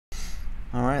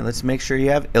Alright, let's make sure you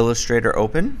have Illustrator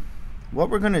open. What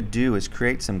we're going to do is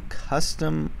create some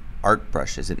custom art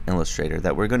brushes in Illustrator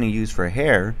that we're going to use for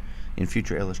hair in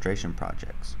future illustration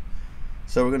projects.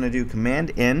 So we're going to do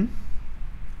Command N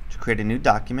to create a new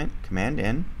document, Command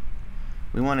N.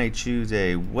 We want to choose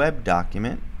a web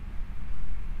document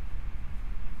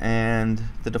and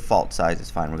the default size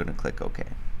is fine. We're going to click OK.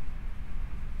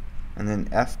 And then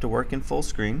F to work in full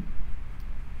screen.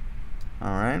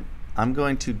 Alright, I'm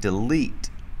going to delete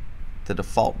the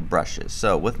default brushes.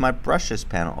 So with my brushes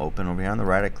panel open over here on the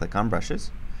right, I click on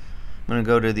brushes. I'm going to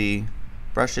go to the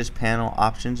brushes panel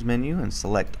options menu and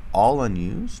select all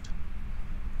unused.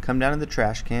 Come down to the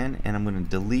trash can and I'm going to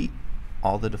delete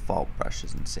all the default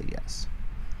brushes and say yes.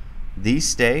 These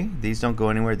stay, these don't go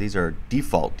anywhere, these are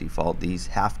default. These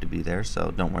have to be there,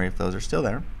 so don't worry if those are still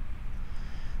there.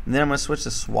 And then I'm going to switch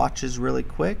the swatches really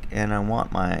quick and I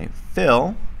want my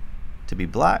fill to be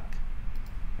black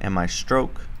and my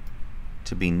stroke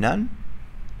to be none.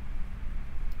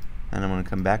 And I'm going to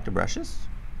come back to brushes.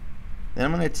 Then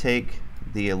I'm going to take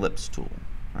the ellipse tool,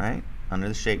 right? Under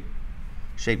the shape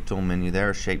tool menu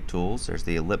there, shape tools, there's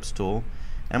the ellipse tool.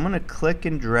 And I'm going to click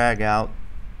and drag out,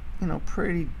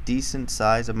 pretty decent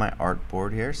size of my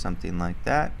artboard here, something like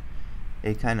that.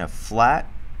 A kind of flat,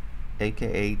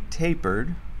 aka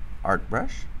tapered art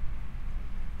brush.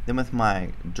 Then with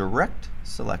my direct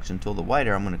selection tool, the white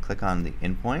arrow, I'm going to click on the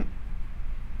endpoint,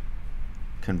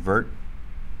 convert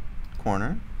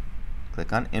corner,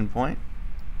 click on endpoint,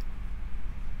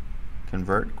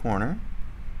 convert corner.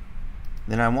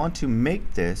 Then I want to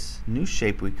make this new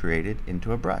shape we created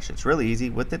into a brush. It's really easy.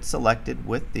 With it selected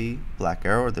with the black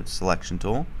arrow or the selection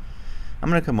tool, I'm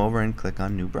going to come over and click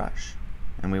on new brush.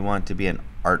 And we want it to be an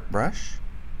art brush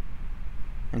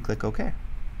and click OK.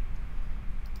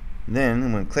 Then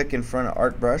I'm going to click in front of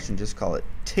art brush and just call it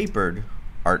tapered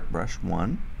art brush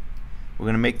 1. We're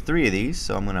going to make 3 of these,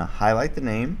 so I'm going to highlight the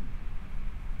name,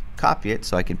 copy it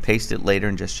so I can paste it later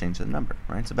and just change the number.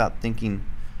 Right? It's about thinking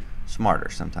smarter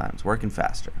sometimes, working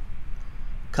faster.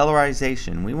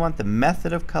 Colorization. We want the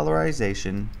method of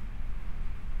colorization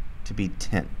to be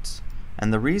tints.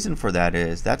 And the reason for that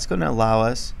is that's going to allow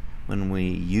us, when we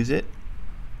use it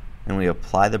and we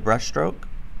apply the brush stroke,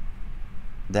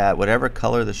 that whatever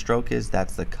color the stroke is,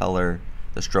 that's the color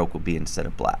the stroke will be instead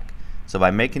of black. So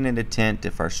by making it a tint,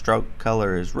 if our stroke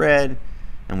color is red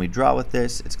and we draw with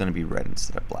this, it's going to be red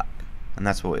instead of black. And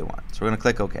that's what we want. So we're going to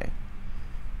click OK.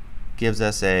 Gives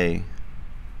us a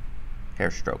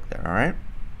hair stroke there, alright?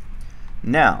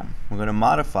 Now, we're going to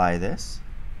modify this.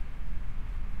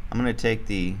 I'm going to take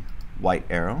the white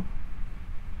arrow.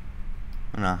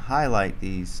 I'm going to highlight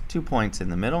these 2 points in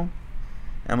the middle.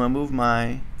 And I'm going to move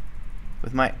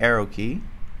with my arrow key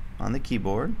on the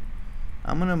keyboard,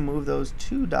 I'm going to move those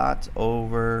 2 dots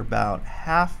over about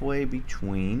halfway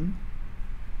between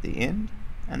the end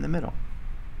and the middle.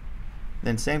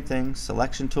 Then same thing,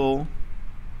 selection tool,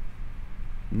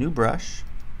 new brush,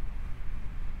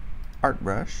 art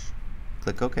brush,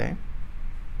 click OK.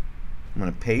 I'm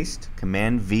going to paste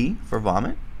Command V for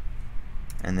vomit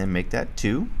and then make that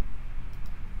 2.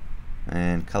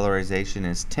 And colorization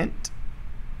is tint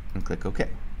and click OK.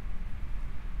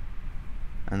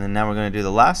 And then now we're going to do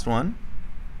the last one,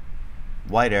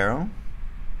 white arrow.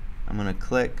 I'm going to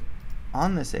click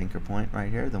on this anchor point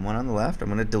right here, the one on the left. I'm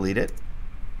going to delete it.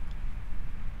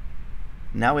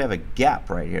 Now we have a gap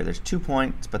right here. There's 2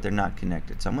 points, but they're not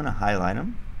connected. So I'm going to highlight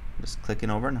them. Just clicking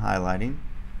over and highlighting.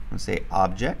 I'm going to say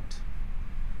object.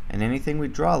 And anything we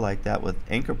draw like that with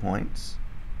anchor points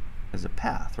is a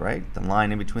path, right? The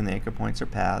line in between the anchor points are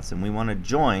paths, and we want to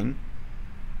join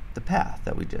the path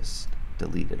that we just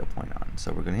deleted a point on.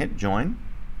 So we're going to hit join.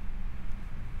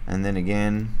 And then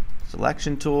again,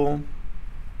 selection tool,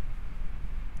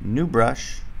 new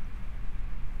brush,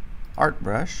 art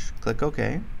brush, click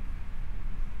OK.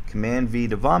 Command V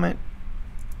to vomit,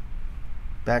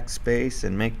 backspace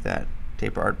and make that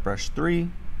taper art brush 3,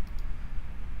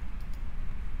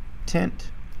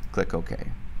 tint, click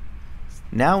OK.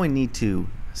 Now we need to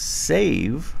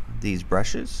save these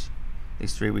brushes,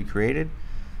 these 3 we created,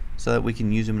 so that we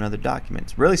can use them in other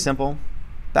documents. Really simple.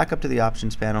 Back up to the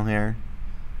options panel here,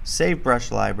 save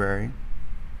brush library,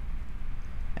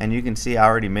 and you can see I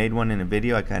already made one in a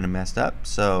video. I kind of messed up,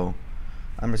 so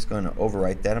I'm just going to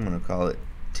overwrite that. I'm going to call it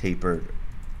tapered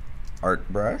art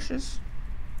brushes,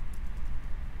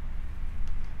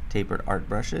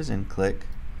 and click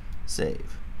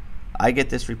save. I get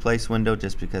this replace window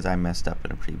just because I messed up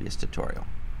in a previous tutorial.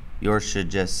 Yours should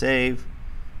just save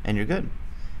and you're good.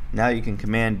 Now you can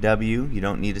Command W. You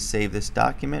don't need to save this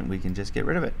document. We can just get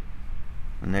rid of it.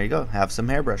 And there you go. Have some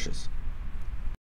hairbrushes.